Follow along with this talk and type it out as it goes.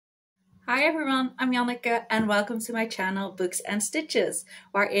Hi everyone, I'm Janneke and welcome to my channel Books and Stitches,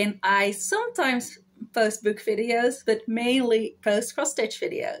 wherein I sometimes post book videos but mainly post cross stitch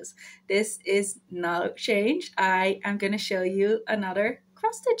videos. This is no change. I am going to show you another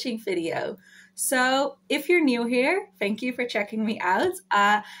cross stitching video. So if you're new here, thank you for checking me out.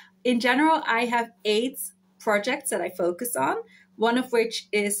 In general, I have 8 projects that I focus on, one of which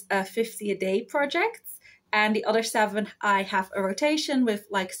is a 50 a day project. And the other 7, I have a rotation with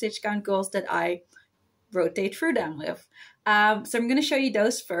like stitch count goals that I rotate through them with. So I'm going to show you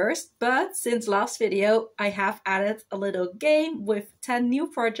those first. But since last video, I have added a little game with 10 new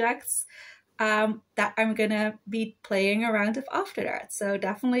projects that I'm going to be playing around with after that. So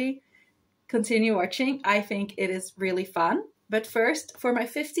definitely continue watching. I think it is really fun. But first, for my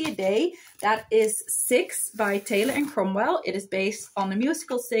 50 a day, that is 6 by Taylor and Cromwell. It is based on the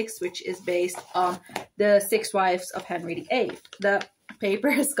musical 6, which is based on the 6 Wives of Henry VIII. The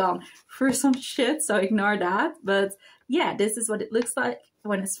paper has gone through some shit, so ignore that. But yeah, this is what it looks like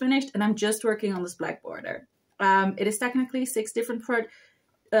when it's finished, and I'm just working on this black border. It is technically 6 different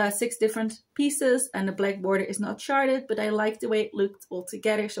pieces, and the black border is not charted, but I like the way it looked all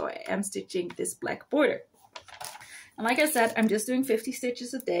together, so I am stitching this black border. And like I said, I'm just doing 50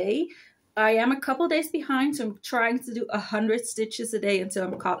 stitches a day. I am a couple days behind, so I'm trying to do 100 stitches a day until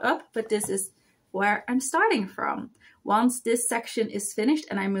I'm caught up, but this is where I'm starting from. Once this section is finished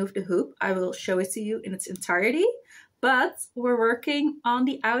and I move the hoop, I will show it to you in its entirety, but we're working on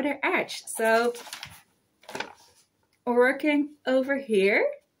the outer edge. So we're working over here,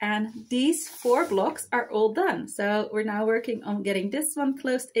 and these 4 blocks are all done. So we're now working on getting this one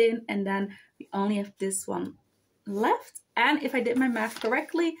closed in, and then we only have this one left. And if I did my math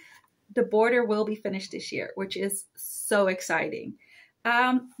correctly, the border will be finished this year, which is so exciting.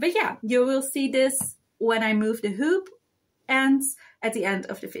 But yeah, you will see this when I move the hoop and at the end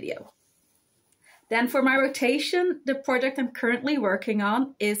of the video. Then for my rotation, the project I'm currently working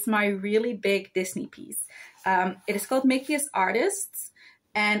on is my really big Disney piece. It is called Mickey's Artists,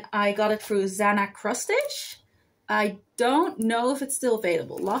 and I got it through Zanna Cross Stitch. I don't know if it's still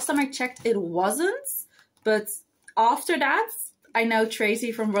available. Last time I checked, it wasn't, but after that, I know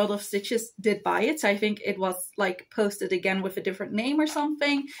Tracy from World of Stitches did buy it, so I think it was like posted again with a different name or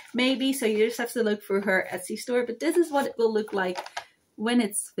something, maybe, so you just have to look through her Etsy store. But this is what it will look like when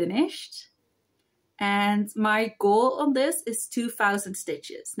it's finished. And my goal on this is 2,000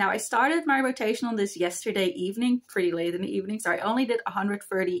 stitches. Now, I started my rotation on this yesterday evening, pretty late in the evening, so I only did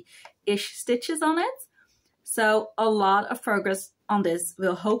 130-ish stitches on it. So a lot of progress on this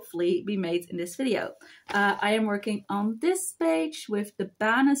will hopefully be made in this video. I am working on this page with the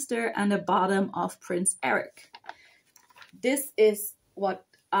banister and the bottom of Prince Eric. This is what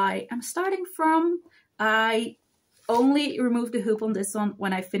I am starting from. I only removed the hoop on this one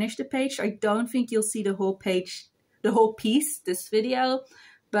when I finished the page. I don't think you'll see the whole page, the whole piece this video,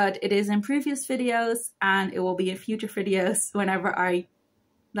 but it is in previous videos and it will be in future videos whenever I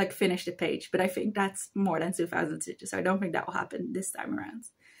like finish the page. But I think that's more than 2,000 stitches, so I don't think that will happen this time around.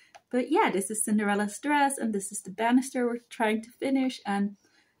 But yeah, this is Cinderella's dress, and this is the banister we're trying to finish, and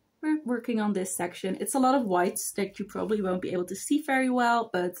we're working on this section. It's a lot of whites that you probably won't be able to see very well,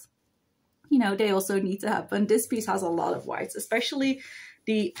 but you know, they also need to happen. This piece has a lot of whites, especially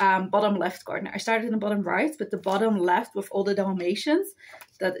the bottom left corner. I started in the bottom right, but the bottom left with all the Dalmatians,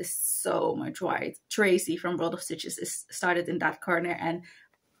 that is so much white. Tracy from World of Stitches is started in that corner, and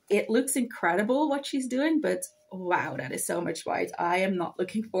it looks incredible what she's doing, but wow, that is so much white. I am not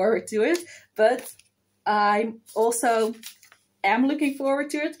looking forward to it, but I also am looking forward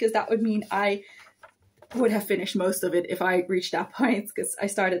to it, because that would mean I would have finished most of it if I reached that point, because I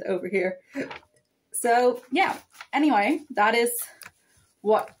started over here. So yeah, anyway, that is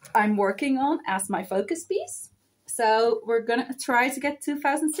what I'm working on as my focus piece. So we're gonna try to get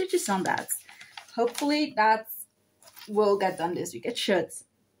 2,000 stitches on that. Hopefully that will get done this week. It should.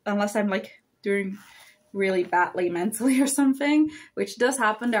 Unless I'm like doing really badly mentally or something, which does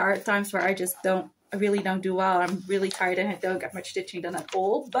happen. There are times where I really don't do well. I'm really tired and I don't get much stitching done at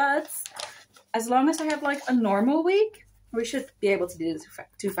all. But as long as I have like a normal week, we should be able to do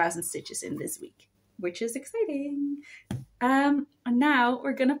 2,000 stitches in this week, which is exciting. And now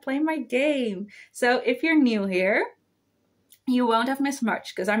we're gonna play my game. So if you're new here, you won't have missed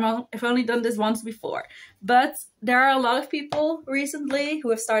much, because I've only done this once before. But there are a lot of people recently who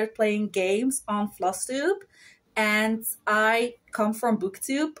have started playing games on Flosstube, and I come from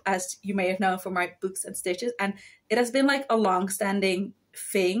BookTube, as you may have known from my Books and Stitches, and it has been like a long-standing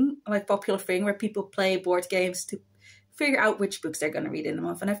thing, like popular thing, where people play board games to figure out which books they're going to read in a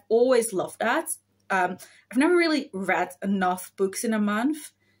month, and I've always loved that. I've never really read enough books in a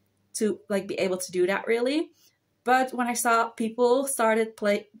month to like be able to do that really. But when I saw people started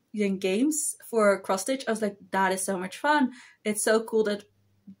playing games for cross stitch, I was like, that is so much fun. It's so cool that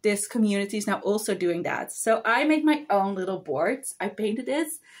this community is now also doing that. So I made my own little boards. I painted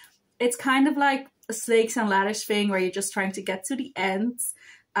this. It's kind of like a snakes and ladders thing where you're just trying to get to the end.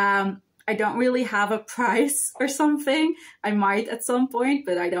 I don't really have a prize or something. I might at some point,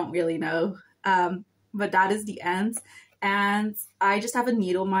 but I don't really know. But that is the end. And I just have a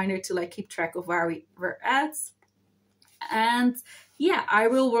needle minder to like keep track of where we're at. And yeah, I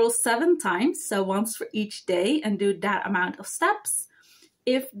will roll 7 times, so once for each day, and do that amount of steps.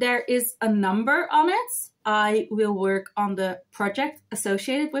 If there is a number on it, I will work on the project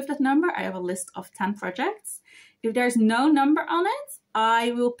associated with that number. I have a list of 10 projects. If there's no number on it,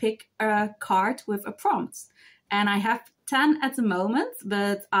 I will pick a card with a prompt. And I have 10 at the moment,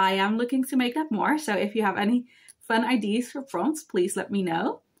 but I am looking to make that more. So if you have any fun ideas for prompts, please let me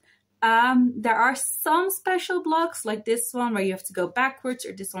know. There are some special blocks like this one where you have to go backwards,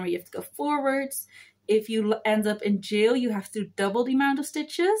 or this one where you have to go forwards. If you end up in jail, you have to double the amount of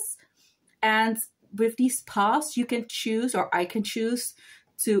stitches. And with these paths, you can choose, or I can choose,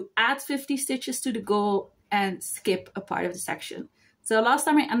 to add 50 stitches to the goal and skip a part of the section. So last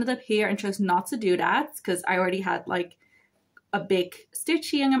time I ended up here and chose not to do that because I already had like a big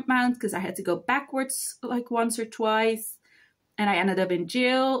stitching amount because I had to go backwards like once or twice. And I ended up in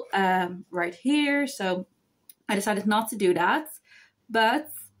jail right here. So I decided not to do that.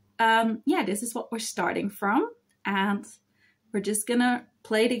 But yeah, this is what we're starting from. And we're just gonna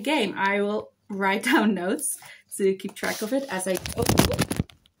play the game. I will write down notes to keep track of it as I go.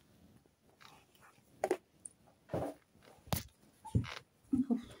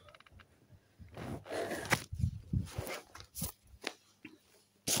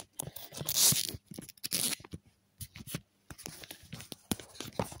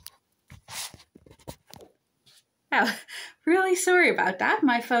 Oh, really sorry about that.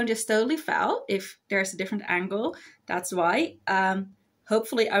 My phone just totally fell. If there's a different angle, that's why.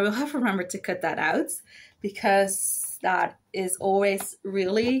 Hopefully I will have remembered to cut that out because that is always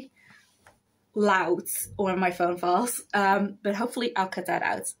really loud when my phone falls. But hopefully I'll cut that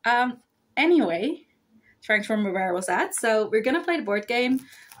out. Anyway, trying to remember where I was at. So we're gonna play the board game.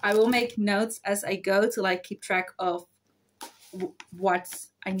 I will make notes as I go to like keep track of what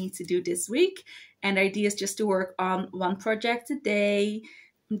I need to do this week. And the idea is just to work on 1 project a day,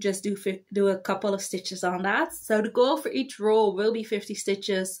 just do a couple of stitches on that. So the goal for each roll will be 50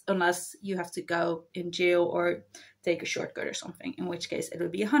 stitches unless you have to go in jail or take a shortcut or something, in which case it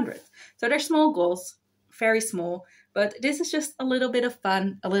would be 100. So they're small goals, very small, but this is just a little bit of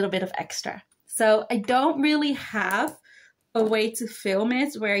fun, a little bit of extra. So I don't really have a way to film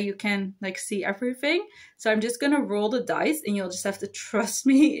it where you can like see everything. So I'm just gonna roll the dice and you'll just have to trust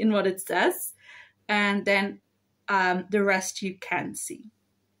me in what it says. And then the rest you can see.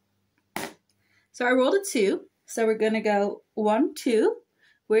 So I rolled a 2. So we're gonna go 1, 2,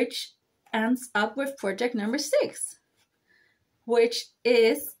 which ends up with project number 6, which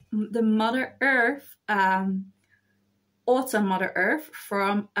is the Mother Earth, Autumn Mother Earth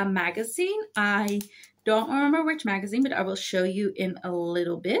from a magazine. I don't remember which magazine, but I will show you in a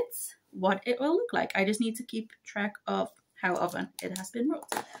little bit what it will look like. I just need to keep track of how often it has been rolled.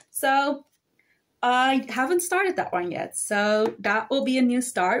 So I haven't started that one yet. So that will be a new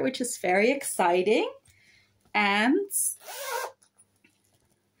start, which is very exciting. And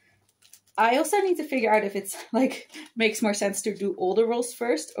I also need to figure out if it's like makes more sense to do all the rolls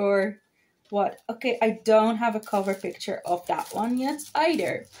first or what. Okay, I don't have a cover picture of that one yet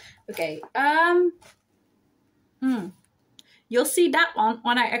either. Okay, You'll see that one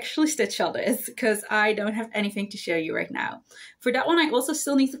when I actually stitch all this because I don't have anything to show you right now. For that one, I also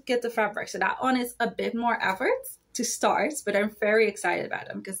still need to get the fabric. So that one is a bit more effort to start, but I'm very excited about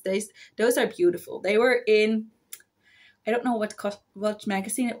them because those are beautiful. They were in, I don't know what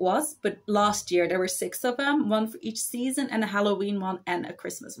magazine it was, but last year there were 6 of them, 1 for each season, and a Halloween one and a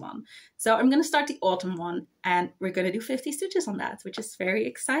Christmas one. So I'm going to start the autumn one and we're going to do 50 stitches on that, which is very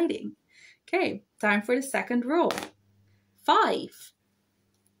exciting. Okay, time for the second roll. 5.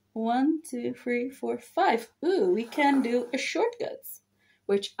 1, 2, 3, 4, 5. Ooh, we can do a shortcut,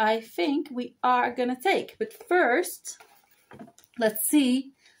 which I think we are gonna take. But first, let's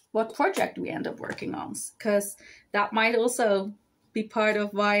see what project we end up working on, because that might also be part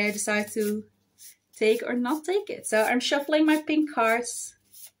of why I decide to take or not take it. So I'm shuffling my pink cards.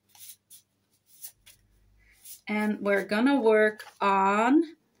 And we're gonna work on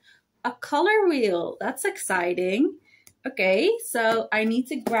a color wheel. That's exciting. Okay, so I need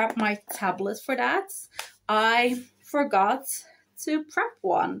to grab my tablet for that. I forgot to prep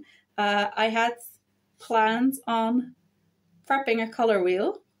one. I had plans on prepping a color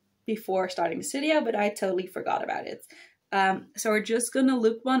wheel before starting the studio, but I totally forgot about it. So we're just gonna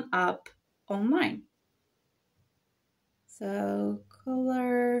look one up online. So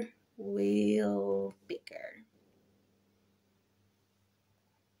color wheel picker.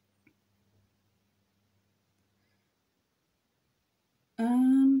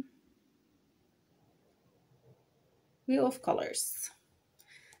 Wheel of colors.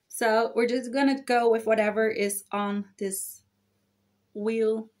 So we're just gonna go with whatever is on this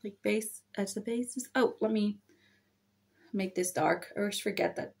wheel, like base as the basis. Oh, let me make this dark. I always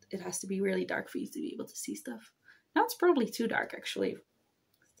forget that it has to be really dark for you to be able to see stuff. Now it's probably too dark actually.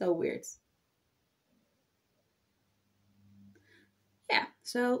 So weird. Yeah,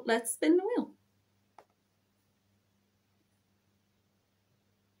 so let's spin the wheel.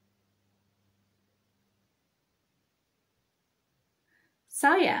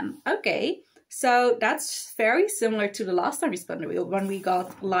 Cyan, okay. So that's very similar to the last time we spun the wheel when we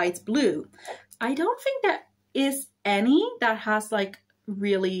got light blue. I don't think there is any that has like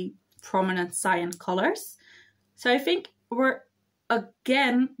really prominent cyan colors. So I think we're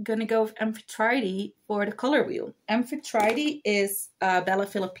again gonna go with Amphitrite for the color wheel. Amphitrite is Bella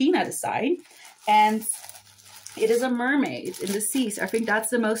Filipina design, and it is a mermaid in the seas. I think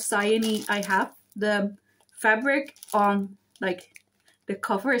that's the most cyany I have. The fabric on like the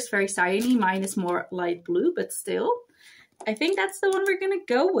cover is very cyany. Mine is more light blue, but still, I think that's the one we're gonna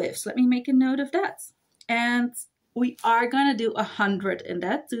go with. So let me make a note of that. And we are gonna do 100 in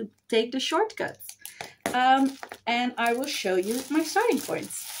that to take the shortcuts. And I will show you my starting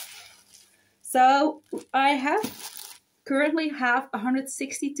points. So I currently have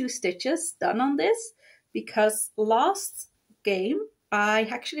 162 stitches done on this because last game I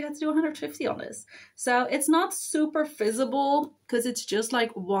actually had to do 150 on this. So it's not super visible because it's just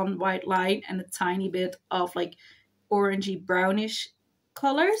like one white line and a tiny bit of like orangey brownish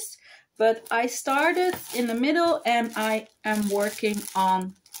colors. But I started in the middle and I am working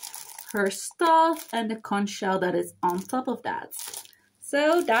on her stuff and the conch shell that is on top of that.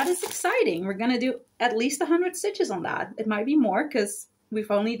 So that is exciting. We're gonna do at least 100 stitches on that. It might be more because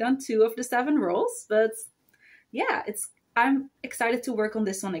we've only done 2 of the 7 rows, but yeah, I'm excited to work on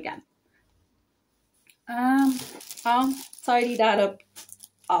this one again. I'll tidy that up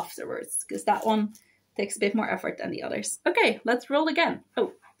afterwards because that one takes a bit more effort than the others. Okay, let's roll again.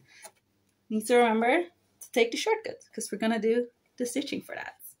 Oh, need to remember to take the shortcut because we're gonna do the stitching for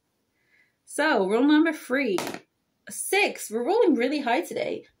that. So roll number 3, 6. We're rolling really high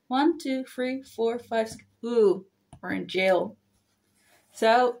today. 1, 2, 3, 4, 5, 6. Ooh, we're in jail.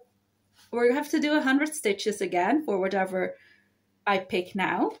 So we have to do 100 stitches again for whatever I pick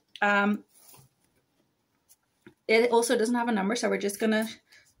now. It also doesn't have a number, so we're just gonna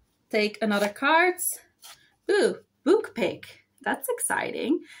take another card. Ooh, book pick. That's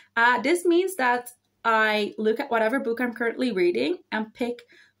exciting. This means that I look at whatever book I'm currently reading and pick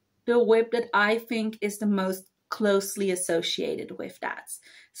the whip that I think is the most closely associated with that.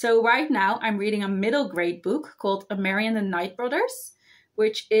 So right now I'm reading a middle grade book called A Mary and the Night Brothers,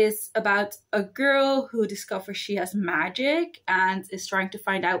 which is about a girl who discovers she has magic and is trying to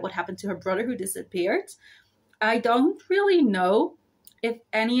find out what happened to her brother who disappeared. I don't really know if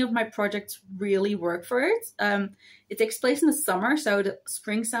any of my projects really work for it. It takes place in the summer, so the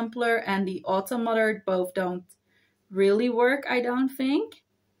spring sampler and the autumn mother both don't really work, I don't think.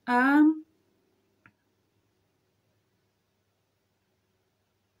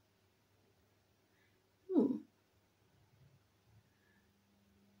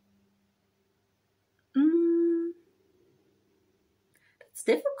 It's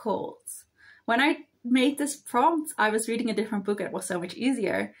difficult. When I made this prompt, I was reading a different book and it was so much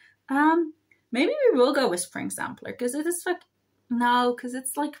easier. Maybe we will go with Spring Sampler because it is like, no, because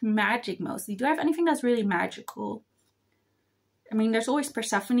it's like magic mostly. Do I have anything that's really magical? I mean, there's always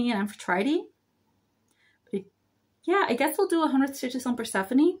Persephone and Amphitrite. But yeah, I guess we'll do 100 stitches on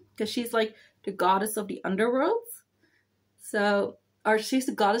Persephone because she's like the goddess of the underworld. So, or she's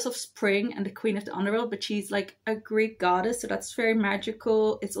the goddess of spring and the queen of the underworld, but she's like a Greek goddess, so that's very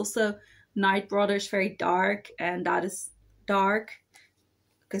magical. It's also Night Brothers, very dark, and that is dark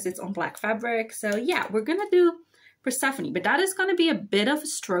because it's on black fabric. So yeah, we're gonna do Persephone, but that is gonna be a bit of a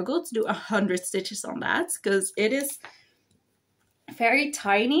struggle to do 100 stitches on that because it is very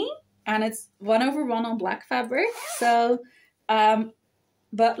tiny and it's 1/1 on black fabric. So,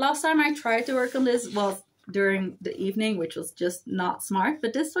 but last time I tried to work on this was during the evening, which was just not smart,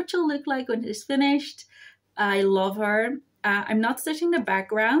 but this is what she'll look like when it's finished. I love her. I'm not stitching the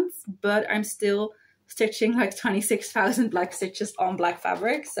backgrounds, but I'm still stitching like 26,000 black stitches on black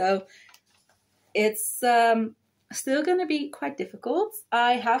fabric. So it's still going to be quite difficult.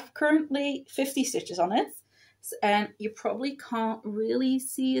 I have currently 50 stitches on it. And you probably can't really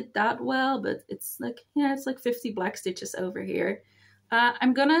see it that well, but it's like, yeah, it's like 50 black stitches over here.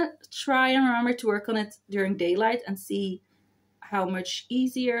 I'm gonna try and remember to work on it during daylight and see how much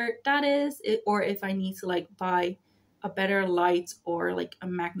easier that is, or if I need to like buy a better light or like a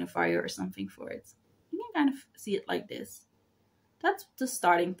magnifier or something for it. You can kind of see it like this. That's the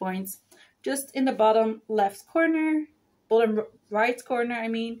starting point. Just in the bottom left corner, bottom right corner, I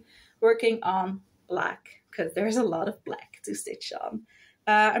mean, working on black, because there's a lot of black to stitch on.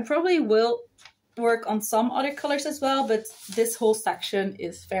 I probably will work on some other colors as well, but this whole section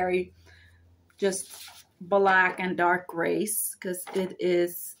is very just black and dark grays, because it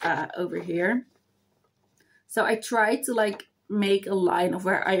is over here. So I tried to like make a line of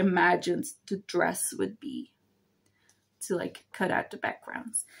where I imagined the dress would be to like cut out the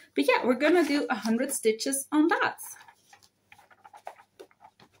backgrounds. But yeah, we're gonna do 100 stitches on that.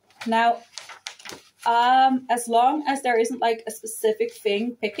 Now, as long as there isn't like a specific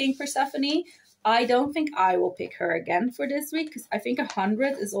thing picking Persephone, I don't think I will pick her again for this week, because I think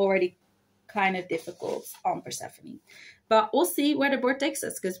 100 is already kind of difficult on Persephone. But we'll see where the board takes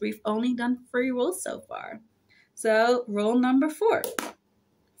us, because we've only done 3 rolls so far. So roll number 4,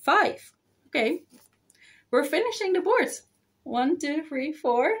 5. Okay, we're finishing the board. 1, 2, 3,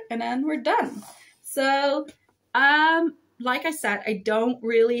 4, and then we're done. So, like I said, I don't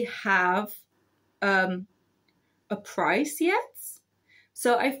really have a price yet.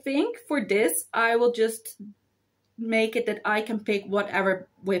 So I think for this, I will just make it that I can pick whatever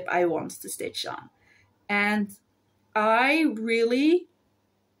whip I want to stitch on. And I really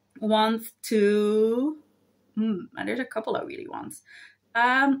want to, and there's a couple I really want.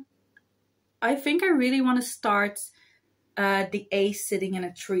 I think I really want to start the Ace Sitting in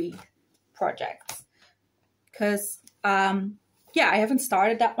a Tree project. Because, yeah, I haven't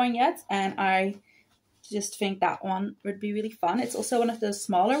started that one yet, and I just think that one would be really fun. It's also one of the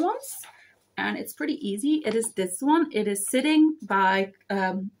smaller ones, and it's pretty easy. It is this one. It is Sitting by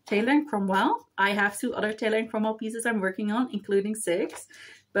Taylor and Cromwell. I have 2 other Taylor and Cromwell pieces I'm working on, including 6.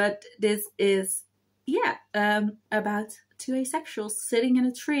 But this is, yeah, about 2 asexuals sitting in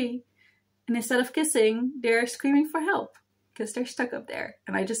a tree, and instead of kissing, they're screaming for help because they're stuck up there.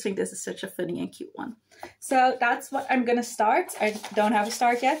 And I just think this is such a funny and cute one. So that's what I'm gonna start. I don't have a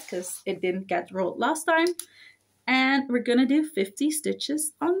start yet because it didn't get rolled last time. And we're gonna do 50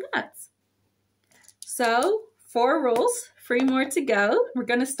 stitches on that. So 4 rolls, 3 more to go. We're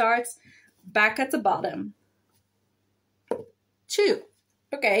gonna start back at the bottom. 2.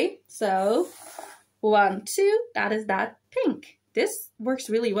 Okay, so 1, 2, that is that pink. This works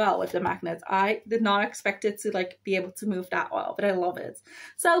really well with the magnet. I did not expect it to like be able to move that well, but I love it.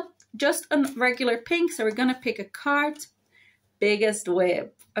 So just a regular pink. So we're gonna pick a card, biggest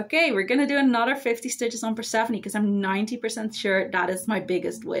whip. Okay, we're gonna do another 50 stitches on Persephone because I'm 90% sure that is my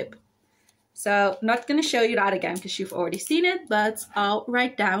biggest whip. So not gonna show you that again because you've already seen it, but I'll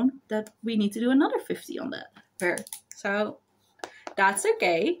write down that we need to do another 50 on that pair. So that's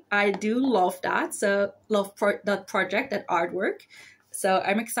okay. I do love that. So love that project, that artwork. So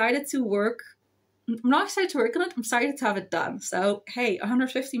I'm excited to work. I'm not excited to work on it. I'm excited to have it done. So hey,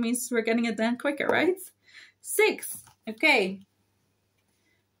 150 means we're getting it done quicker, right? 6. Okay.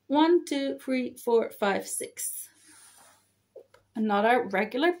 1, 2, 3, 4, 5, 6. Another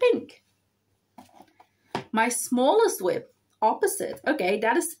regular pink. My smallest whip, opposite. Okay,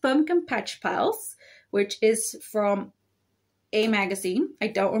 that is Pumpkin Patch Pals, which is from a magazine. I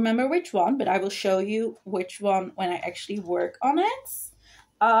don't remember which one, but I will show you which one when I actually work on it.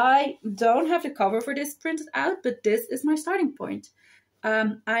 I don't have the cover for this printed out, but this is my starting point.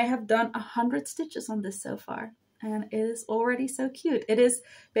 I have done 100 stitches on this so far, and it is already so cute. It is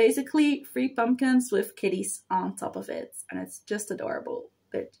basically 3 pumpkins with kitties on top of it, and it's just adorable.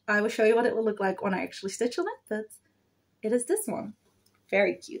 But I will show you what it will look like when I actually stitch on it, but it is this one.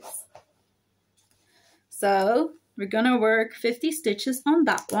 Very cute. So we're gonna work 50 stitches on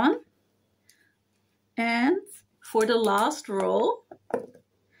that one. And for the last roll,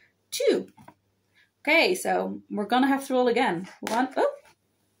 2. Okay, so we're gonna have to roll again. 1, oh,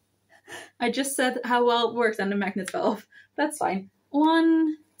 I just said how well it worked and the magnet fell off. That's fine.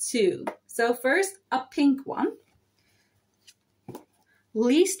 1, 2. So first, a pink one.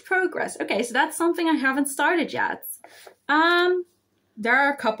 Least progress. Okay, so that's something I haven't started yet. There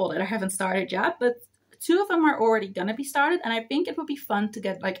are a couple that I haven't started yet, but 2 of them are already gonna be started, and I think it would be fun to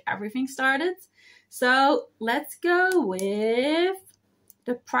get like everything started. So let's go with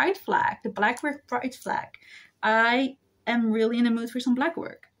the pride flag, the black work pride flag. I am really in the mood for some black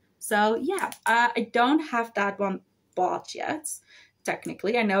work. So yeah, I don't have that one bought yet.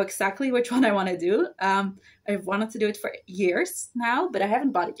 Technically, I know exactly which one I want to do. I've wanted to do it for years now, but I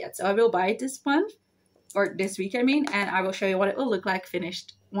haven't bought it yet. So I will buy it this month, or this week, I mean, and I will show you what it will look like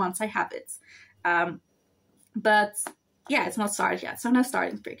finished once I have it. But yeah, it's not started yet, so no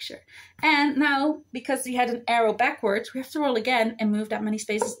starting picture. And now, because we had an arrow backwards, we have to roll again and move that many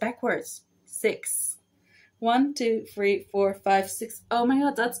spaces backwards. 6. 1, 2, 3, 4, 5, 6. Oh my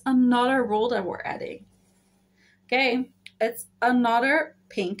god, that's another roll that we're adding. Okay, it's another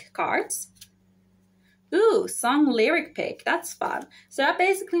pink card. Ooh, song lyric pick. That's fun. So that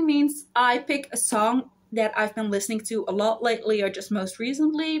basically means I pick a song that I've been listening to a lot lately or just most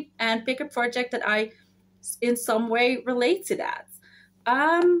recently, and pick a project that I in some way relate to that.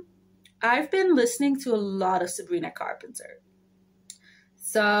 I've been listening to a lot of Sabrina Carpenter.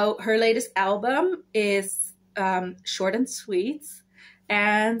 So her latest album is short and sweet,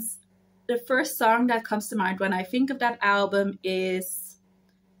 and the first song that comes to mind when I think of that album is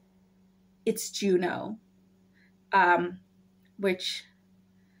It's Juno, which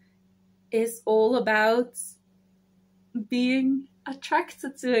is all about being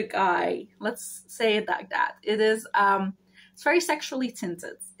attracted to a guy. Let's say it like that. It is it's very sexually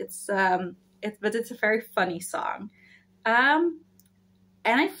tinted. But it's a very funny song. And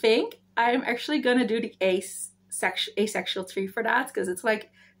I think I'm actually gonna do the asexual tree for that, because it's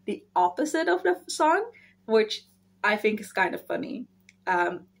like the opposite of the song, which I think is kind of funny.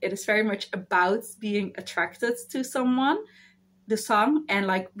 It is very much about being attracted to someone, the song, and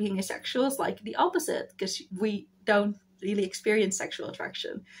like being asexual is like the opposite, because we don't really experience sexual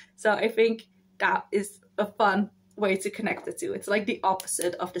attraction. So I think that is a fun way to connect the two. It's like the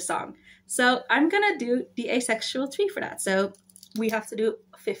opposite of the song. So I'm gonna do the asexual tree for that. So we have to do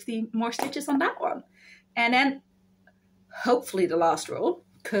 50 more stitches on that one. And then hopefully the last row,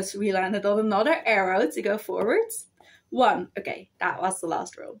 because we landed on another arrow to go forwards. 1, okay, that was the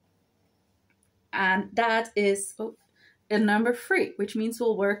last row. And that is a number 3, which means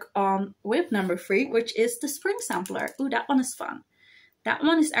we'll work on with number 3, which is the spring sampler. Ooh, that one is fun. That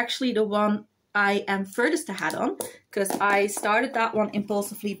one is actually the one I am furthest ahead on, because I started that one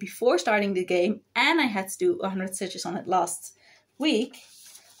impulsively before starting the game, and I had to do 100 stitches on it last week.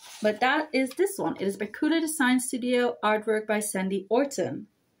 But that is this one. It is by Kuda Design Studio, artwork by Sandy Orton.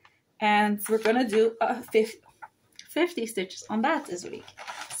 And we're gonna do 50 stitches on that this week.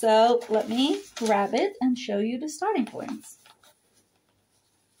 So let me grab it and show you the starting points.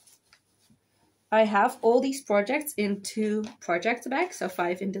 I have all these projects in 2 project bags, so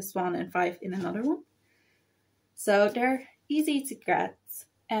 5 in this one and 5 in another one. So they're easy to get.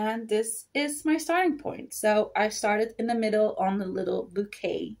 And this is my starting point. So I started in the middle on the little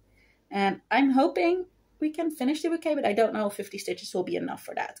bouquet. And I'm hoping we can finish the bouquet, but I don't know if 50 stitches will be enough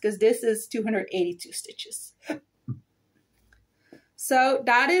for that, because this is 282 stitches. So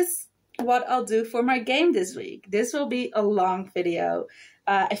that is what I'll do for my game this week. This will be a long video.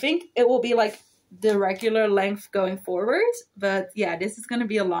 I think it will be like the regular length going forward, but yeah, this is going to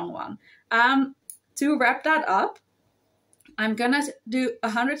be a long one. To wrap that up, I'm gonna do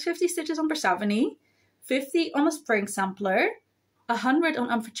 150 stitches on Persephone, 50 on the spring sampler, 100 on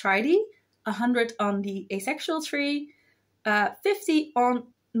Amphitrite, 100 on the asexual tree, 50 on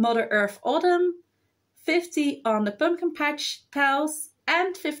Mother Earth Autumn, 50 on the pumpkin patch pals,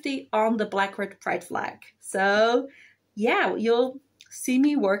 and 50 on the blackwood pride flag. So yeah, you'll see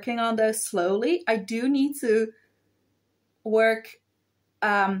me working on those slowly. I do need to work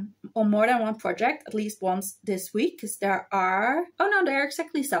on more than one project at least once this week, because there are, oh no, there are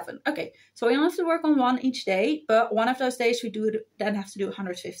exactly 7. Okay, so we only have to work on 1 each day, but one of those days we do then have to do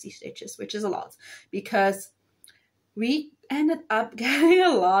 150 stitches, which is a lot, because we ended up getting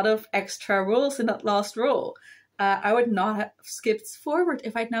a lot of extra rolls in that last roll. I would not have skipped forward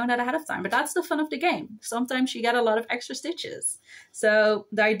if I'd known that ahead of time, but that's the fun of the game. Sometimes you get a lot of extra stitches. So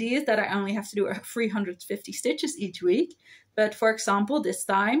the idea is that I only have to do 350 stitches each week. But for example, this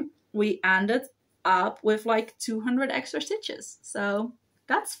time we ended up with like 200 extra stitches. So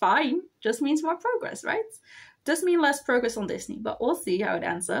that's fine. Just means more progress, right? Does mean less progress on Disney, but we'll see how it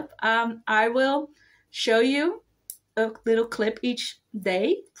ends up. I will show you a little clip each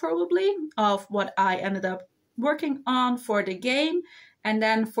day, probably, of what I ended up working on for the game. And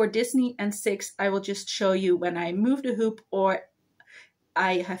then for Disney and 6, I will just show you when I move the hoop, or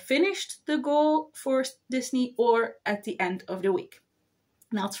I have finished the goal for Disney, or at the end of the week.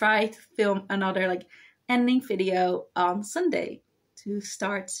 And I'll try to film another like ending video on Sunday to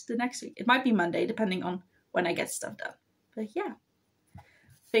start the next week. It might be Monday, depending on when I get stuff done. But yeah.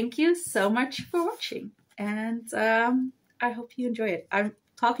 thank you so much for watching, and I hope you enjoy it. I'm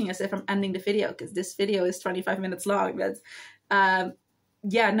talking as if I'm ending the video because this video is 25 minutes long, but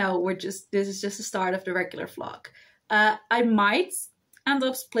yeah, no, this is just the start of the regular vlog. I might end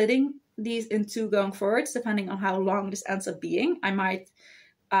up splitting these in two going forwards, depending on how long this ends up being. I might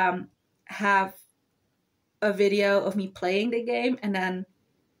have a video of me playing the game and then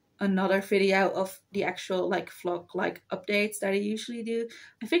another video of the actual like vlog like updates that I usually do.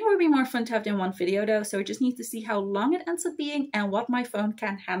 I think it would be more fun to have them in one video though, so I just need to see how long it ends up being and what my phone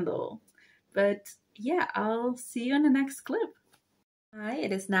can handle. But yeah, I'll see you in the next clip. Hi,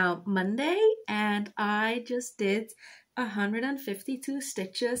 it is now Monday and I just did 152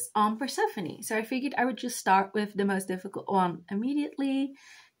 stitches on Persephone. So I figured I would just start with the most difficult one immediately.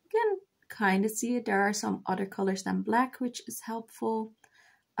 You can kind of see it. There are some other colors than black, which is helpful.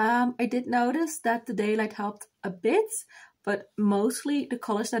 I did notice that the daylight helped a bit, but mostly the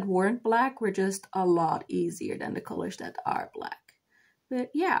colors that weren't black were just a lot easier than the colors that are black. But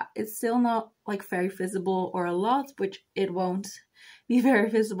yeah, it's still not like very visible or a lot, which it won't be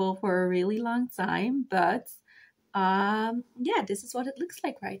very visible for a really long time, but yeah, this is what it looks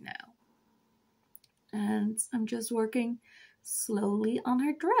like right now. And I'm just working slowly on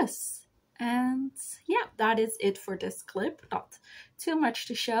her dress. And yeah, that is it for this clip. Not too much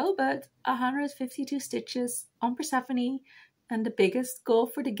to show, but 152 stitches on Persephone, and the biggest goal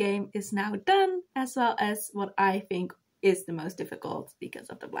for the game is now done, as well as what I think is the most difficult because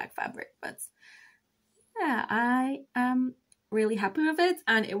of the black fabric. But yeah, I am really happy with it,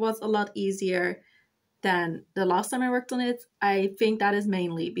 and it was a lot easier than the last time I worked on it. I think that is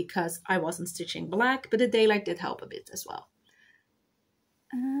mainly because I wasn't stitching black, but the daylight did help a bit as well.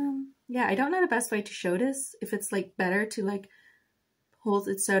 Yeah, I don't know the best way to show this, if it's like better to like hold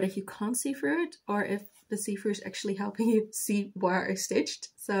it so that you can't see through it, or if the see-through is actually helping you see where I stitched.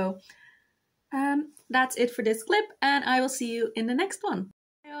 So that's it for this clip, and I will see you in the next one.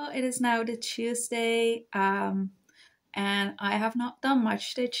 It is now the Tuesday, and I have not done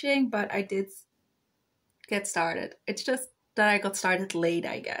much stitching, but I did get started. It's just that I got started late,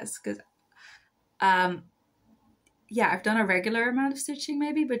 I guess, because yeah, I've done a regular amount of stitching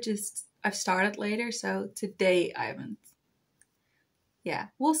maybe, but just I've started later, so today I haven't. Yeah,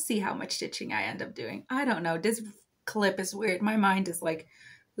 we'll see how much stitching I end up doing. I don't know, this clip is weird. My mind is like,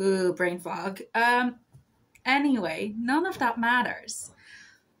 ooh, brain fog. Anyway, none of that matters.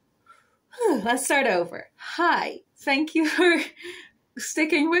 Let's start over. Hi, thank you for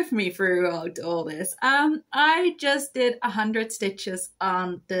sticking with me throughout all this. I just did 100 stitches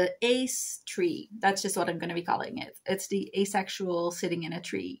on the ace tree. That's just what I'm going to be calling it. It's the asexual sitting in a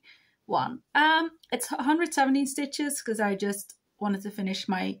tree one. It's 117 stitches because I just wanted to finish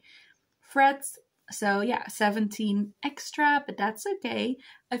my threads. So yeah, 17 extra, but that's okay.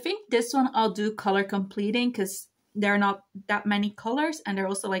 I think this one I'll do color completing because there are not that many colors and they're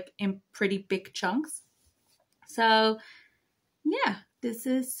also like in pretty big chunks. So yeah, this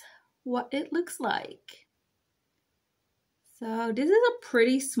is what it looks like. So this is a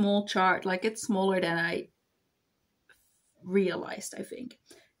pretty small chart, like it's smaller than I realized, I think,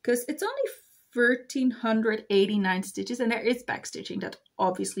 because it's only 1,389 stitches, and there is back stitching that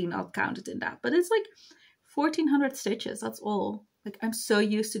obviously not counted in that, but it's like 1,400 stitches, that's all. Like, I'm so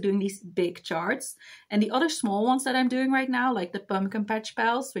used to doing these big charts, and the other small ones that I'm doing right now, like the pumpkin patch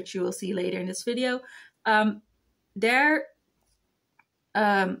pals, which you will see later in this video, they're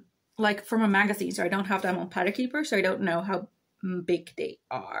like from a magazine, so I don't have them on Pattern Keeper, so I don't know how big they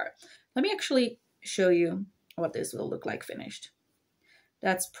are. Let me actually show you what this will look like finished.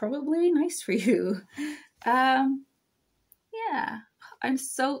 That's probably nice for you. Yeah,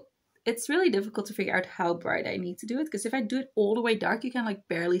 it's really difficult to figure out how bright I need to do it, because if I do it all the way dark, you can like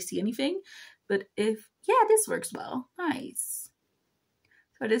barely see anything. But yeah, this works well. Nice.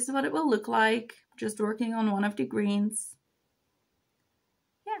 So this is what it will look like, just working on one of the greens.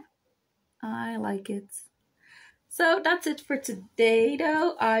 Yeah, I like it. So that's it for today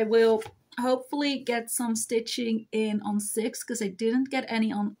though. I will hopefully get some stitching in on 6, because I didn't get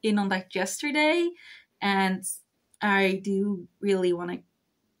any in on that yesterday, and I do really want to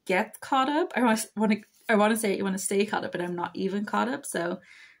get caught up. I want to say I want to stay caught up, but I'm not even caught up, so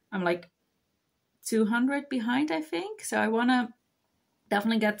I'm like 200 behind, I think. So I want to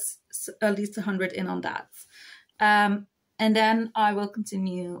definitely get at least 100 in on that. And then I will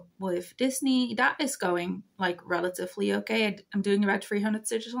continue with Disney. That is going like relatively okay. I'm doing about 300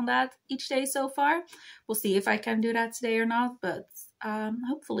 stitches on that each day so far. We'll see if I can do that today or not, but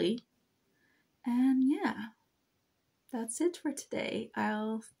hopefully. And yeah, that's it for today.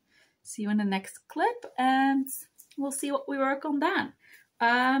 I'll see you in the next clip and we'll see what we work on then.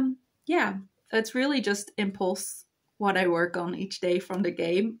 Yeah, it's really just impulse what I work on each day from the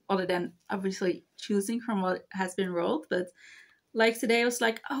game, other than obviously choosing from what has been rolled. But like today I was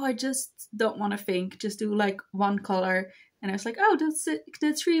like, oh, I just don't want to think, just do like one color. And I was like, oh,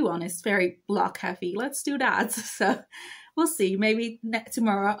 the tree one is very block heavy, let's do that. So we'll see. Maybe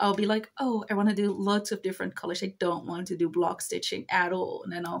tomorrow I'll be like, oh, I want to do lots of different colors, I don't want to do block stitching at all,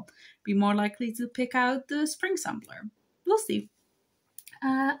 and then I'll be more likely to pick out the spring sampler. We'll see.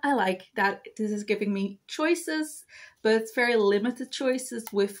 I like that this is giving me choices, but very limited choices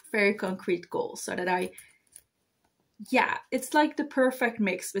with very concrete goals, so that yeah, it's like the perfect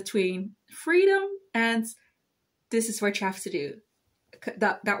mix between freedom and this is what you have to do.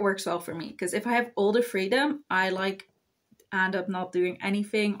 That works well for me, because if I have all the freedom, I like end up not doing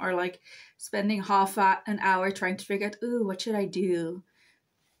anything, or like spending half an hour trying to figure out, ooh, what should I do?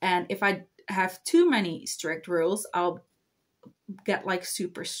 And if I have too many strict rules, I'll get like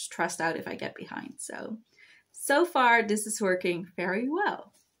super stressed out if I get behind. So far this is working very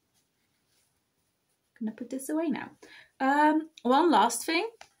well. I'm gonna put this away now. One last thing,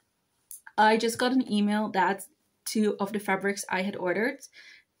 I just got an email that 2 of the fabrics I had ordered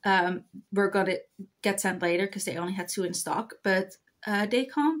were gonna get sent later because they only had 2 in stock, but they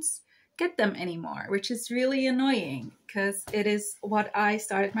can't get them anymore, which is really annoying, because it is what I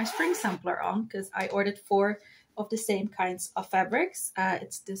started my spring sampler on, because I ordered 4 of the same kinds of fabrics.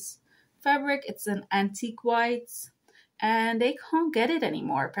 It's this fabric, it's an antique white, and they can't get it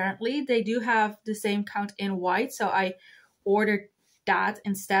anymore. Apparently they do have the same count in white, so I ordered that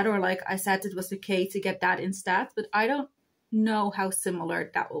instead, or like I said, it was okay to get that instead, but I don't know how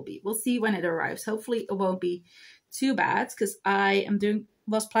similar that will be. We'll see when it arrives. Hopefully it won't be too bad, because I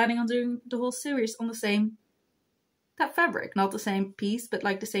was planning on doing the whole series on that fabric, not the same piece, but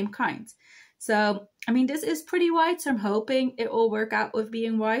like the same kind. So, I mean, this is pretty white, so I'm hoping it will work out with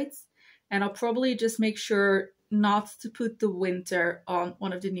being white. And I'll probably just make sure not to put the winter on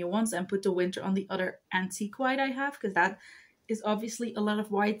one of the new ones and put the winter on the other antique white I have, because that is obviously a lot of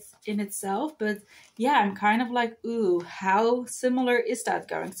white in itself. But yeah, I'm kind of like, ooh, how similar is that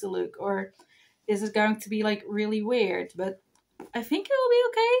going to look? Or is it going to be like really weird? But I think it will be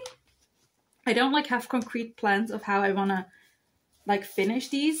okay. I don't like have concrete plans of how I want to like finish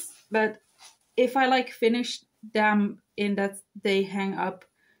these, but if I like finish them in that they hang up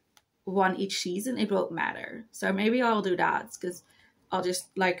one each season, it won't matter. So maybe I'll do that, because I'll just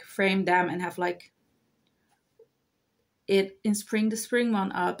like frame them and have like it in spring, the spring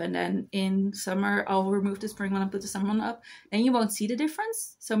one up, and then in summer I'll remove the spring one and put the summer one up. Then you won't see the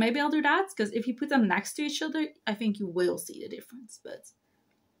difference. So maybe I'll do that, because if you put them next to each other, I think you will see the difference. But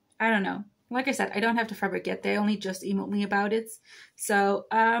I don't know. Like I said, I don't have the fabric yet. They only just emailed me about it. So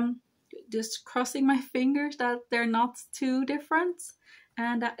just crossing my fingers that they're not too different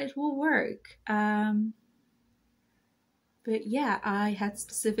and that it will work. But yeah, I had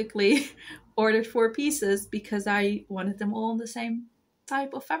specifically ordered 4 pieces because I wanted them all in the same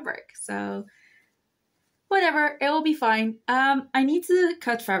type of fabric. So whatever, it will be fine. I need to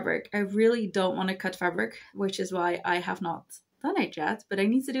cut fabric. I really don't want to cut fabric, which is why I have not done it yet. But I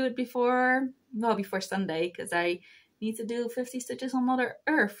need to do it before Sunday, because I need to do 50 stitches on Mother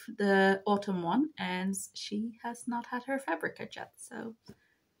Earth, the autumn one, and she has not had her fabric cut yet, so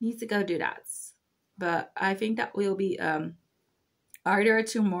need to go do that. But I think that will be either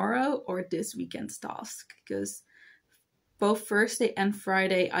tomorrow or this weekend's task, because both Thursday and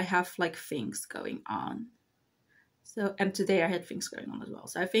Friday I have like things going on. So, and today I had things going on as well.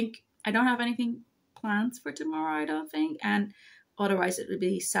 So I think I don't have anything planned for tomorrow, I don't think, and otherwise it would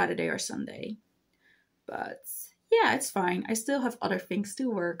be Saturday or Sunday. But yeah, it's fine. I still have other things to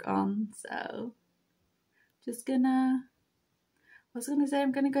work on, so I was gonna say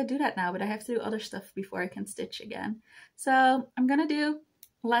I'm gonna go do that now, but I have to do other stuff before I can stitch again. So I'm gonna do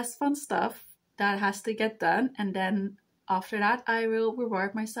less fun stuff that has to get done, and then after that I will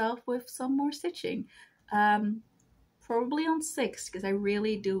reward myself with some more stitching. Probably on 6, because I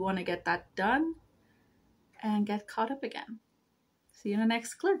really do want to get that done and get caught up again. See you in the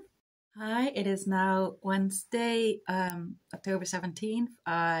next clip. Hi, it is now Wednesday, October 17th.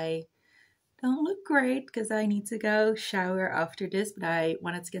 I don't look great because I need to go shower after this, but I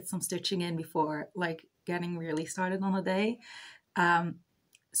wanted to get some stitching in before like getting really started on the day.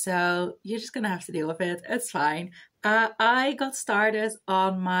 So you're just gonna have to deal with it. It's fine. I got started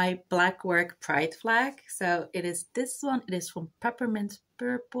on my black work pride flag. So it is this one. It is from Peppermint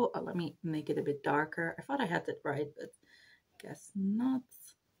Purple. Oh, let me make it a bit darker. I thought I had it right, but I guess not.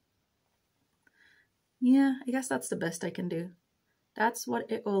 Yeah, I guess that's the best I can do. That's what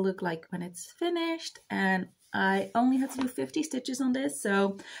it will look like when it's finished. And I only had to do 50 stitches on this,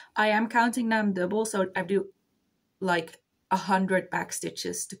 so I am counting them double, so I do like 100 back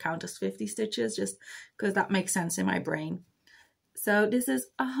stitches to count as 50 stitches, just because that makes sense in my brain. So this is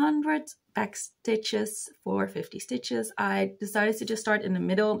 100 back stitches for 50 stitches. I decided to just start in the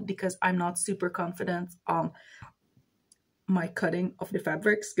middle because I'm not super confident on my cutting of the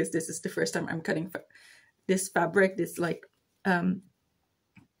fabrics, because this is the first time I'm cutting this fabric, this like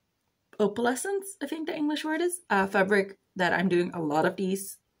opalescence, I think the English word is, fabric that I'm doing a lot of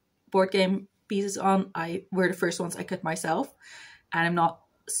these board game pieces on. Were the first ones I cut myself, and I'm not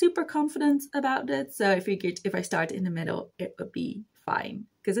super confident about it, so I figured if I start in the middle it would be fine,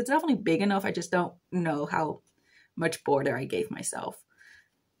 because it's definitely big enough. I just don't know how much border I gave myself.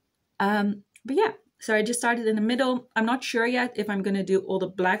 But yeah, so I just started in the middle. I'm not sure yet if I'm gonna do all the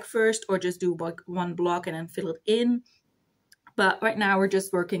black first or just do like one block and then fill it in, but right now we're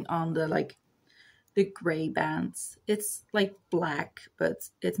just working on the gray bands. It's like black, but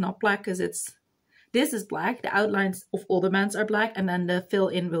it's not black because this is black. The outlines of all the bands are black, and then the fill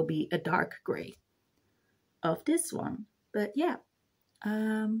in will be a dark gray of this one. But yeah,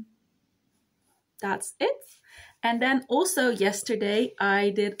 that's it. And then also yesterday I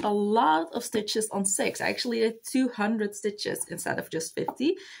did a lot of stitches on 6. I actually did 200 stitches instead of just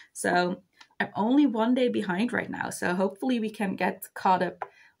 50. So I'm only one day behind right now. So hopefully we can get caught up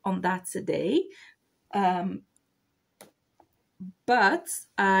on that today. But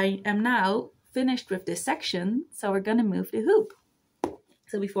I am now finished with this section, so we're gonna move the hoop.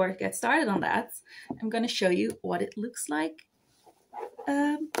 So before I get started on that, I'm gonna show you what it looks like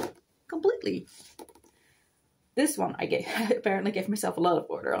completely. This one I apparently gave myself a lot of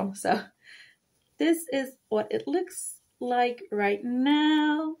border on, so this is what it looks like right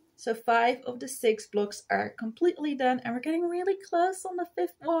now. So 5 of the 6 blocks are completely done, and we're getting really close on the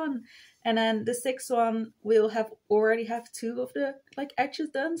 5th one. And then the 6th one will already have 2 of the edges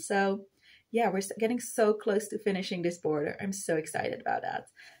done. So yeah, we're getting so close to finishing this border. I'm so excited about that.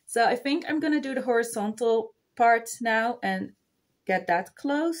 So I think I'm gonna do the horizontal part now and get that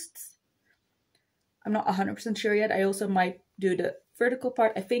closed. I'm not 100% sure yet. I also might do the vertical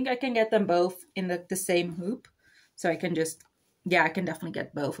part. I think I can get them both in the same hoop. So I can just, yeah, I can definitely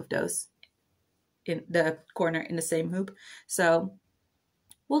get both of those in the corner in the same hoop. So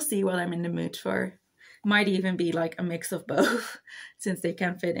we'll see what I'm in the mood for. Might even be like a mix of both since they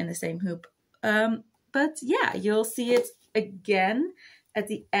can fit in the same hoop. But yeah, you'll see it again at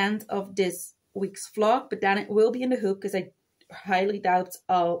the end of this week's vlog, but then it will be in the hoop because I highly doubt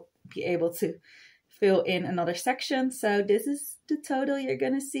I'll be able to fill in another section. So this is the total you're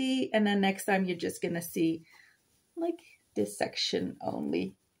gonna see, and then next time you're just gonna see like this section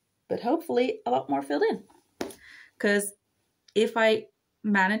only, but hopefully a lot more filled in, because if I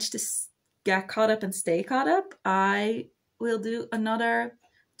manage to get caught up and stay caught up, I will do another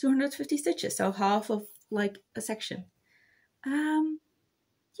 250 stitches, so half of like a section. Yeah,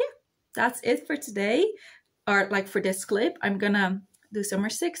 that's it for today, or like for this clip. I'm gonna do some more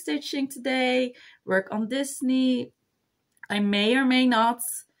 6 stitching today, work on Disney. I may or may not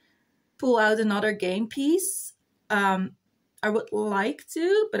pull out another game piece. I would like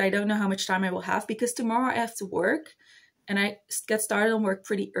to, but I don't know how much time I will have, because tomorrow I have to work and I get started on work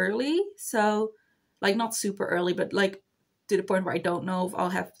pretty early. So like not super early, but like to the point where I don't know if I'll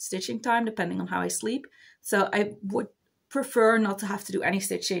have stitching time depending on how I sleep. So I would prefer not to have to do any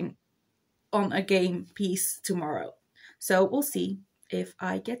stitching on a game piece tomorrow. So we'll see if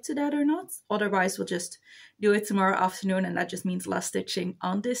I get to that or not. Otherwise, we'll just do it tomorrow afternoon, and that just means less stitching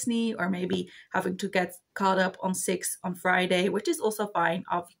on Disney, or maybe having to get caught up on 6 on Friday, which is also fine,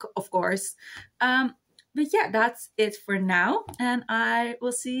 of course. But yeah, that's it for now, and I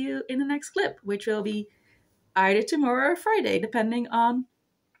will see you in the next clip, which will be either tomorrow or Friday, depending on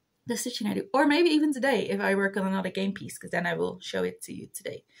the stitching I do, or maybe even today if I work on another game piece, because then I will show it to you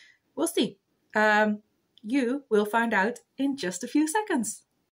today. We'll see. You will find out in just a few seconds.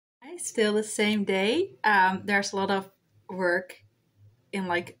 Still the same day. There's a lot of work in,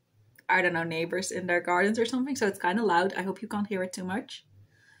 like, I don't know, neighbors in their gardens or something, so it's kind of loud. I hope you can't hear it too much.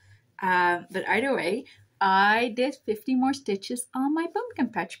 But either way, I did 50 more stitches on my pumpkin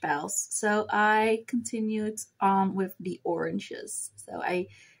patch pals. So I continued on with the oranges. So I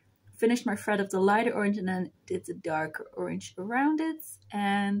finished my thread of the lighter orange and then did the darker orange around it.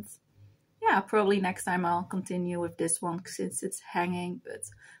 And yeah, probably next time I'll continue with this one since it's hanging, but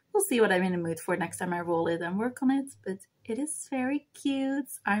we'll see what I'm in the mood for next time I roll it and work on it. But it is very cute.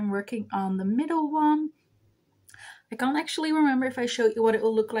 I'm working on the middle one. I can't actually remember if I showed you what it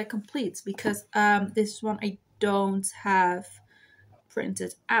will look like complete, because this one I don't have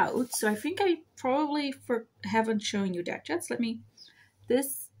printed out. So I think I probably haven't shown you that yet. So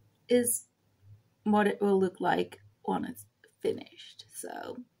this is what it will look like when it's finished.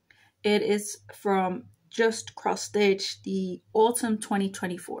 So it is from Just Cross Stitch, the autumn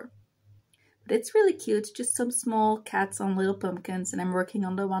 2024. But it's really cute, just some small cats on little pumpkins, and I'm working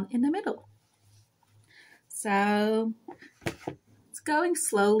on the one in the middle. So it's going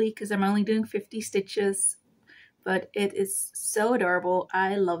slowly because I'm only doing 50 stitches, but it is so adorable.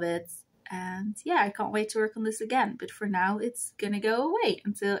 I love it. And yeah, I can't wait to work on this again. But for now, it's gonna go away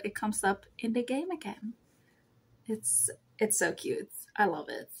until it comes up in the game again. It's so cute. I love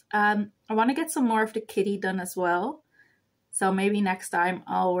it. I want to get some more of the kitty done as well. So maybe next time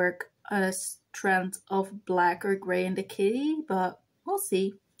I'll work on a strand of black or gray in the kitty, but we'll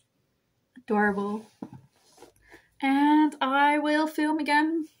see. Adorable. And I will film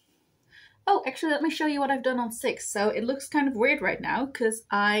again. Oh, actually, let me show you what I've done on 6. So it looks kind of weird right now because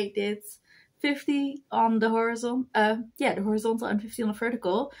I did 50 on the horizontal, the horizontal and 50 on the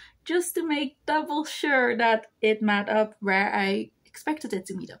vertical, just to make double sure that it met up where I expected it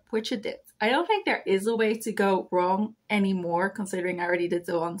to meet up, which it did. I don't think there is a way to go wrong anymore, considering I already did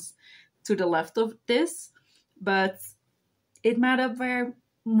the ones to the left of this, but it met up where I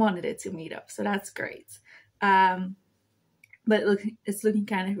wanted it to meet up, so that's great. But it's looking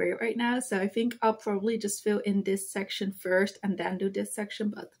kind of weird right now, so I think I'll probably just fill in this section first and then do this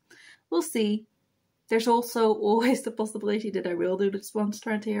section, but we'll see. There's also always the possibility that I will do this one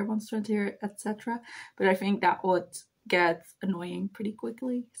strand here, etc. But I think that would get annoying pretty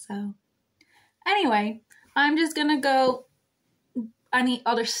quickly. So anyway, I'm just gonna go, any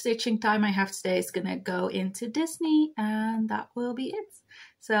other stitching time I have today is gonna go into Disney, and that will be it.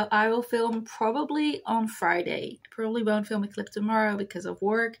 So I will film probably on Friday. I probably won't film a clip tomorrow because of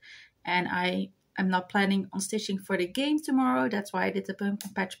work, and I'm not planning on stitching for the game tomorrow. That's why I did the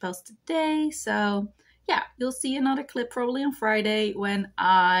pumpkin patch pals today. So yeah, you'll see another clip probably on Friday when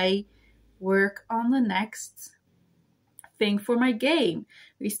I work on the next thing for my game.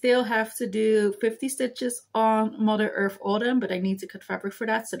 We still have to do 50 stitches on Mother Earth Autumn, but I need to cut fabric for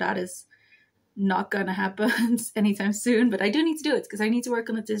that, so that is not gonna happen anytime soon, but I do need to do it because I need to work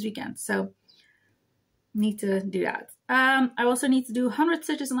on it this weekend, so need to do that. I also need to do 100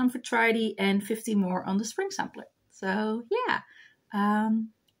 stitches on Amphitrite and 50 more on the spring sampler. So yeah,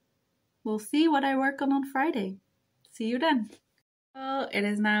 we'll see what I work on Friday. See you then. Well, it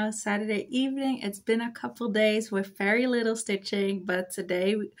is now Saturday evening. It's been a couple days with very little stitching, but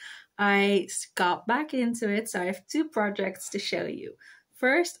today I got back into it, so I have 2 projects to show you.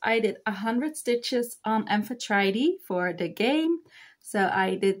 First, I did 100 stitches on Amphitrite for the game. So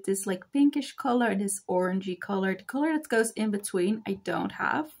I did this like pinkish color and this orangey color. The color that goes in between I don't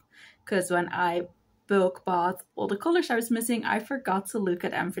have, because when I bulk bought all the colors I was missing, I forgot to look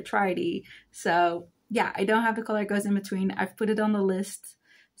at Amphitrite. So yeah, I don't have the color that goes in between. I've put it on the list,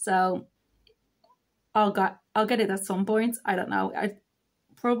 so I'll get it at some point. I don't know.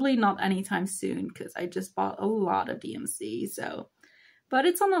 Probably not anytime soon because I just bought a lot of DMC. So, but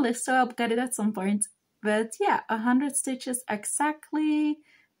it's on the list, so I'll get it at some point. But yeah, 100 stitches exactly.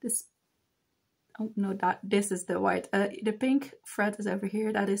 This, oh no, this is the white. The pink thread is over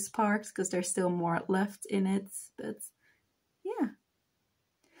here. That is sparked because there's still more left in it. But yeah.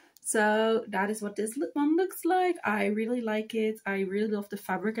 So that is what this one looks like. I really like it. I really love the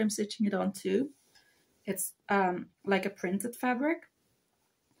fabric I'm stitching it on too. It's like a printed fabric.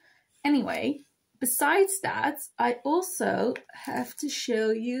 Anyway, besides that, I also have to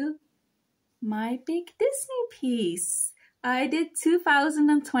show you my big Disney piece. I did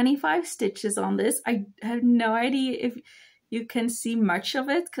 2025 stitches on this. I have no idea if you can see much of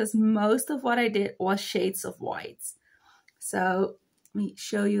it because most of what I did was shades of white. So let me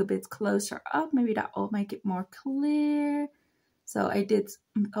show you a bit closer up. Maybe that will make it more clear. So I did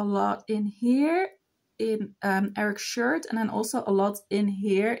a lot in here in Eric's shirt, and then also a lot in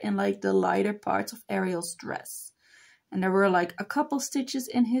here in like the lighter parts of Ariel's dress. And there were like a couple stitches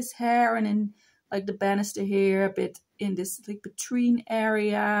in his hair and in like the banister here, a bit in this like between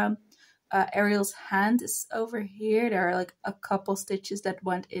area. Ariel's hand is over here. There are like a couple stitches that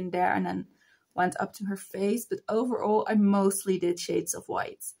went in there and then went up to her face. But overall, I mostly did shades of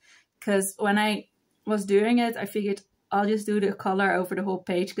white. Because when I was doing it, I figured I'll just do the color over the whole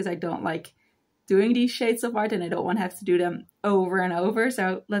page because I don't like doing these shades of white and I don't want to have to do them over and over.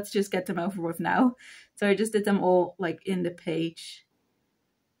 So let's just get them over with now. So I just did them all like in the page.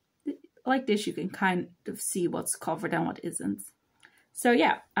 Like this, you can kind of see what's covered and what isn't. So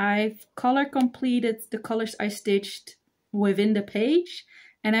yeah, I've color completed the colors I stitched within the page,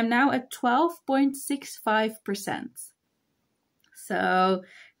 and I'm now at 12.65%. So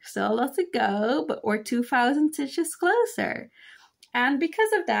still a lot to go, but we're 2,000 stitches closer. And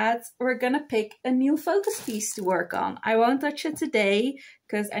because of that, we're gonna pick a new focus piece to work on. I won't touch it today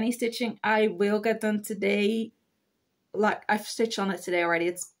because any stitching I will get done today. Like, I've stitched on it today already.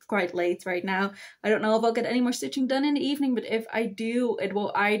 It's quite late right now. I don't know if I'll get any more stitching done in the evening, but if I do, it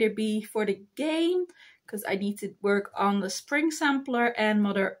will either be for the game, because I need to work on the spring sampler and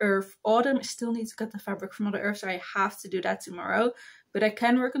Mother Earth Autumn. I still need to cut the fabric for Mother Earth, so I have to do that tomorrow. But I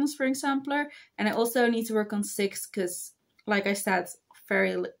can work on the spring sampler, and I also need to work on 6, because like I said,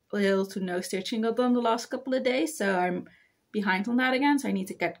 very little to no stitching got done the last couple of days, so I'm behind on that again, so I need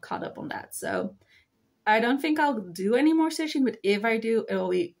to get caught up on that. So I don't think I'll do any more stitching, but if I do, it'll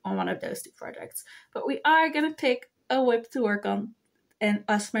be on one of those 2 projects. But we are going to pick a whip to work on and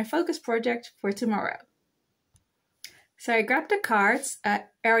as my focus project for tomorrow. So I grabbed the cards.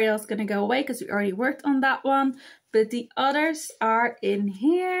 Ariel's going to go away because we already worked on that one, but the others are in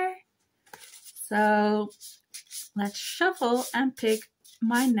here. So let's shuffle and pick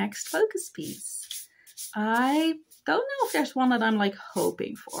my next focus piece. I don't know if there's one that I'm like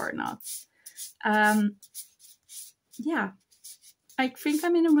hoping for or not. Yeah, I think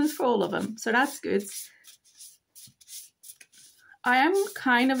I'm in the mood for all of them, so that's good. I am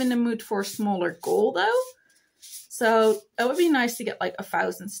kind of in the mood for a smaller goal though, so it would be nice to get like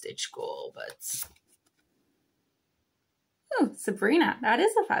 1,000 stitch goal, but oh, Sabrina, that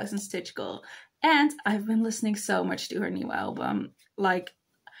is 1,000 stitch goal. And I've been listening so much to her new album, like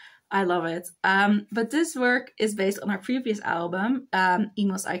I love it. But this work is based on our previous album,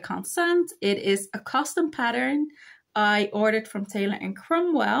 Emo's I Can't Stand. It is a custom pattern I ordered from Taylor and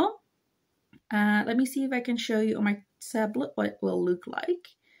Cromwell. Let me see if I can show you on my tablet what it will look like.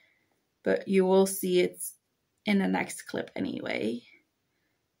 But you will see it in the next clip anyway.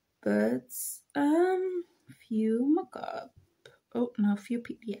 But, view mockup. Oh, no, view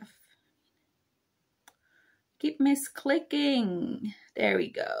PDF. Keep misclicking. There we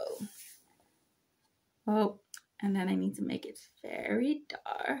go. Oh, and then I need to make it very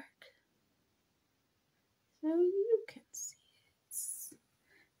dark so you can see it.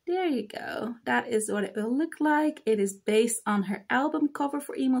 There you go. That is what it will look like. It is based on her album cover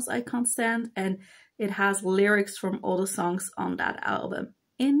for Emo's I Can't Stand, and it has lyrics from all the songs on that album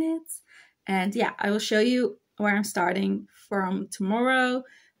in it. And yeah, I will show you where I'm starting from tomorrow,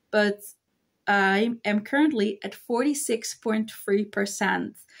 but I am currently at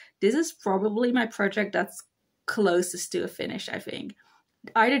 46.3%. This is probably my project that's closest to a finish, I think.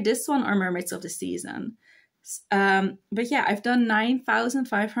 Either this one or Mermaids of the Season. But yeah, I've done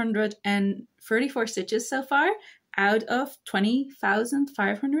 9,534 stitches so far out of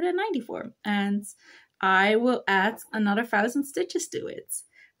 20,594. And I will add another 1,000 stitches to it.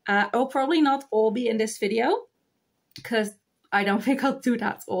 It'll probably not all be in this video, because I don't think I'll do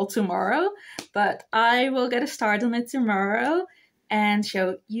that all tomorrow, but I will get a start on it tomorrow and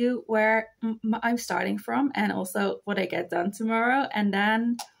show you where I'm starting from and also what I get done tomorrow. And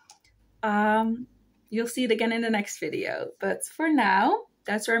then you'll see it again in the next video. But for now,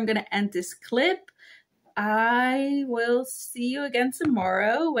 that's where I'm going to end this clip. I will see you again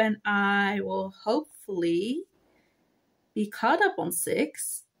tomorrow when I will hopefully be caught up on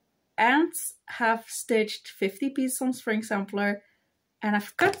 6. And have stitched 50 pieces on spring sampler, and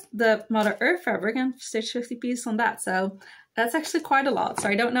I've cut the Mother Earth fabric and stitched 50 pieces on that, so that's actually quite a lot. So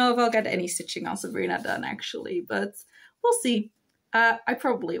I don't know if I'll get any stitching on Sabrina done actually, but we'll see. I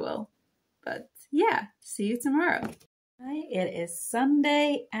probably will, but yeah, see you tomorrow. Hi, it is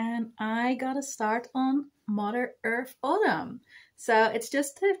Sunday and I gotta start on Mother Earth Autumn. So it's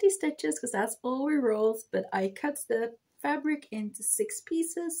just 50 stitches because that's all we rolled, but I cut the fabric into 6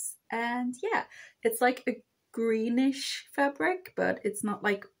 pieces, and yeah, it's like a greenish fabric, but it's not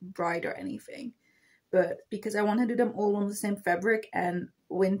like bright or anything. But because I want to do them all on the same fabric, and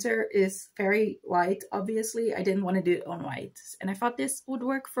winter is very white, obviously I didn't want to do it on white, and I thought this would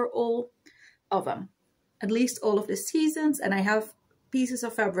work for all of them, at least all of the seasons. And I have pieces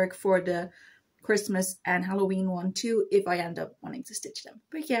of fabric for the Christmas and Halloween one too if I end up wanting to stitch them.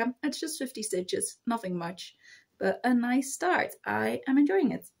 But yeah, it's just 50 stitches, nothing much, but a nice start. I am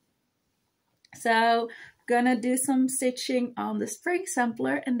enjoying it. So I'm gonna do some stitching on the spring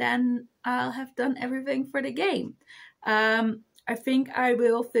sampler, and then I'll have done everything for the game. I think I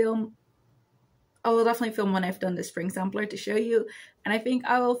will definitely film when I've done the spring sampler to show you, and I think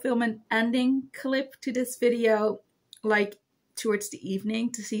I will film an ending clip to this video like towards the evening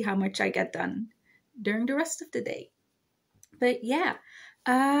to see how much I get done during the rest of the day. But yeah,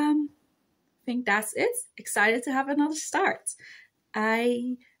 I think that's it. Excited to have another start.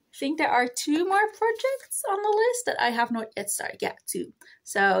 I I think there are 2 more projects on the list that I have not yet started. Yeah, 2.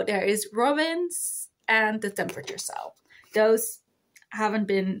 So there is Robins and the temperature cell. Those haven't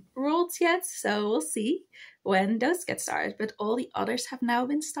been ruled yet, so we'll see when those get started. But all the others have now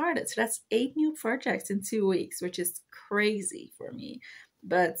been started. So that's 8 new projects in 2 weeks, which is crazy for me.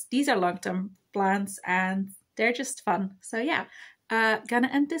 But these are long-term plans and they're just fun. So yeah, gonna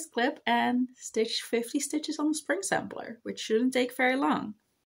end this clip and stitch 50 stitches on the spring sampler, which shouldn't take very long.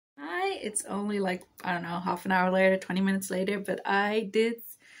 It's only like, I don't know, half an hour later, 20 minutes later, but I did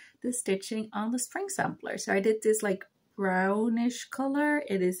the stitching on the spring sampler. So I did this like brownish color.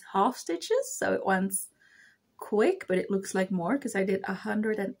 It is half stitches, so it went quick, but it looks like more because I did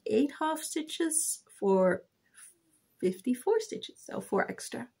 108 half stitches for 54 stitches, so 4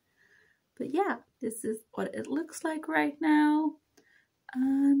 extra. But yeah, this is what it looks like right now,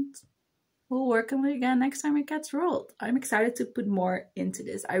 and we'll work on it again next time it gets rolled. I'm excited to put more into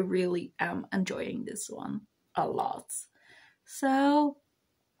this. I really am enjoying this one a lot. So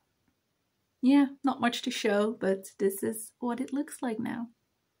yeah, not much to show, but this is what it looks like now.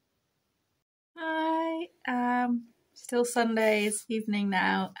 Still Sunday, it's evening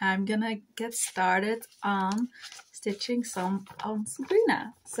now. I'm gonna get started on stitching some on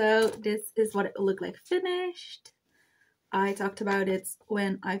Sabrina. So this is what it will look like finished. I talked about it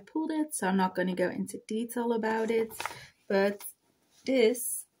when I pulled it, so I'm not going to go into detail about it, but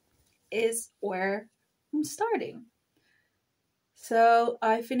this is where I'm starting. So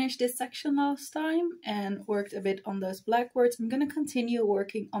I finished this section last time and worked a bit on those black words. I'm going to continue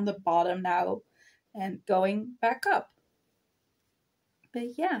working on the bottom now and going back up.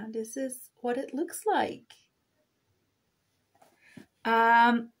 But yeah, this is what it looks like.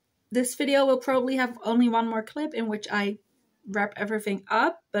 This video will probably have only 1 more clip in which I wrap everything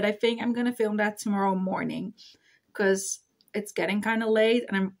up, but I think I'm gonna film that tomorrow morning because it's getting kind of late,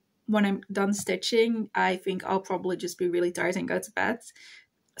 and when I'm done stitching, I think I'll probably just be really tired and go to bed.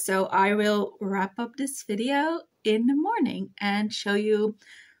 So I will wrap up this video in the morning and show you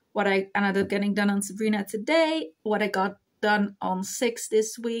what I ended up getting done on Sabrina today, what I got done on 6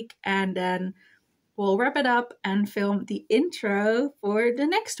 this week, and then we'll wrap it up and film the intro for the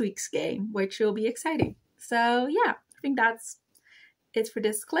next week's game, which will be exciting. So yeah, I think that's it for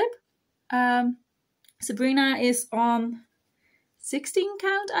this clip. Sabrina is on 16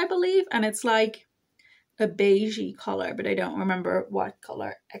 count, I believe, and it's like a beigey color, but I don't remember what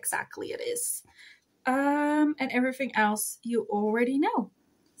color exactly it is. And everything else you already know.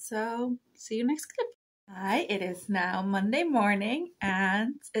 So see you next clip. Hi, it is now Monday morning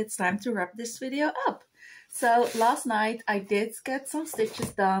and it's time to wrap this video up. So last night I did get some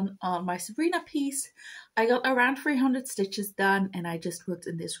stitches done on my Sabrina piece. I got around 300 stitches done and I just worked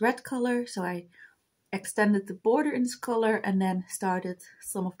in this red color. So I extended the border in this color and then started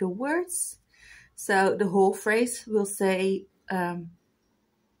some of the words. So the whole phrase will say,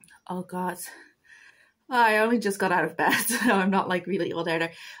 oh God, I only just got out of bed, so I'm not like really all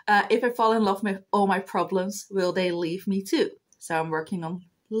there. If I fall in love with all my problems, will they leave me too? So I'm working on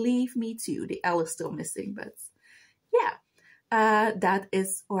leave me too. The L is still missing, but yeah, that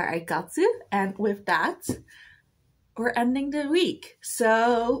is where I got to. And with that, we're ending the week.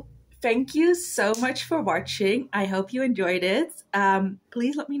 So thank you so much for watching. I hope you enjoyed it.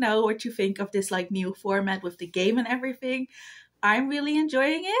 Please let me know what you think of this like new format with the game and everything. I'm really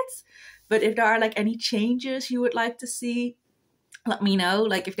enjoying it. But if there are like any changes you would like to see, let me know.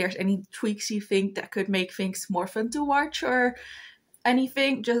 Like if there's any tweaks you think that could make things more fun to watch or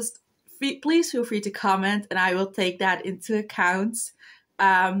anything, just please feel free to comment and I will take that into account.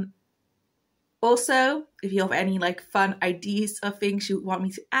 Also, if you have any like fun ideas of things you want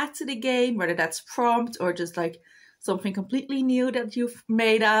me to add to the game, whether that's prompt or just like something completely new that you've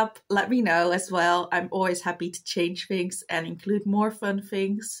made up, let me know as well. I'm always happy to change things and include more fun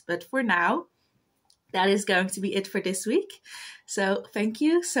things. But for now, that is going to be it for this week. So thank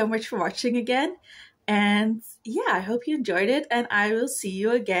you so much for watching again. And yeah, I hope you enjoyed it and I will see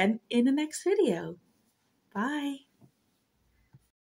you again in the next video. Bye.